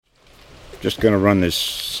Just going to run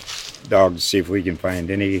this dog to see if we can find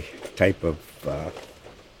any type of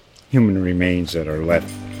human remains that are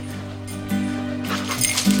left.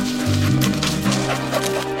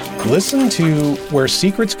 Listen to Where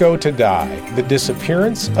Secrets Go to Die, The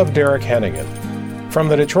Disappearance of Derek Hennigan. From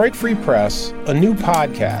the Detroit Free Press, a new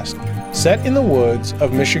podcast set in the woods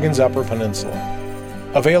of Michigan's Upper Peninsula.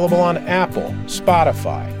 Available on Apple,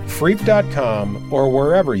 Spotify, Freep.com, or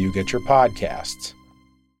wherever you get your podcasts.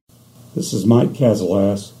 This is Mike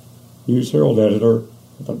Cazalas, News Herald editor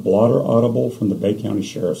at the Blotter Audible from the Bay County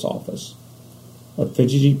Sheriff's Office. A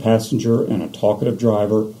fidgety passenger and a talkative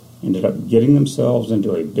driver ended up getting themselves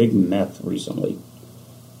into a big meth recently.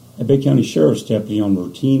 A Bay County Sheriff's deputy on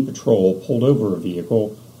routine patrol pulled over a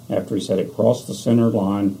vehicle after he said it crossed the center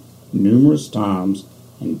line numerous times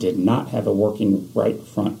and did not have a working right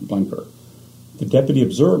front blinker. The deputy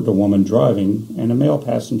observed a woman driving and a male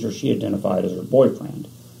passenger she identified as her boyfriend,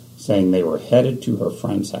 saying they were headed to her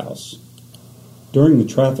friend's house. During the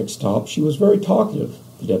traffic stop, she was very talkative,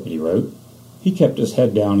 the deputy wrote. He kept his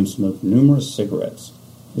head down and smoked numerous cigarettes.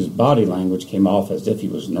 His body language came off as if he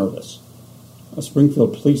was nervous. A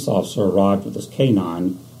Springfield police officer arrived with his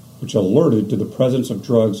canine, which alerted to the presence of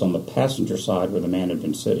drugs on the passenger side where the man had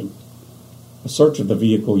been sitting. A search of the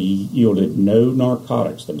vehicle yielded no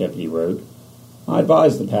narcotics, the deputy wrote. I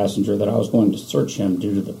advised the passenger that I was going to search him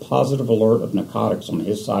due to the positive alert of narcotics on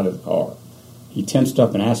his side of the car. He tensed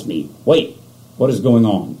up and asked me, "Wait, what is going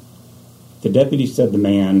on?" The deputy said the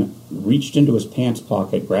man reached into his pants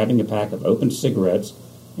pocket, grabbing a pack of open cigarettes,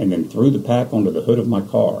 and then threw the pack onto the hood of my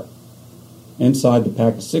car. Inside the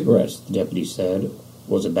pack of cigarettes, the deputy said,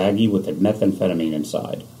 was a baggie with a methamphetamine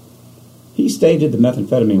inside. He stated the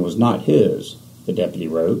methamphetamine was not his, the deputy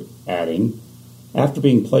wrote, adding, after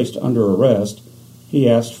being placed under arrest, he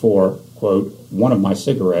asked for, quote, one of my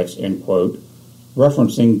cigarettes, end quote,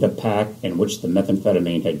 referencing the pack in which the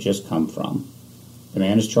methamphetamine had just come from. The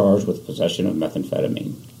man is charged with possession of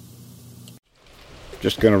methamphetamine.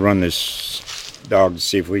 Just going to run this dog to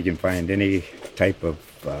see if we can find any type of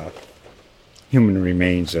human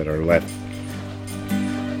remains that are left.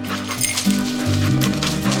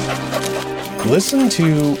 Listen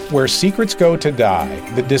to Where Secrets Go to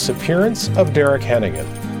Die, The Disappearance of Derek Hennigan.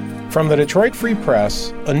 From the Detroit Free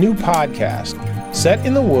Press, a new podcast set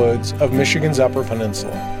in the woods of Michigan's Upper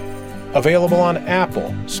Peninsula. Available on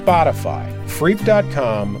Apple, Spotify,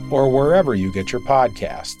 Freep.com, or wherever you get your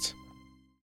podcasts.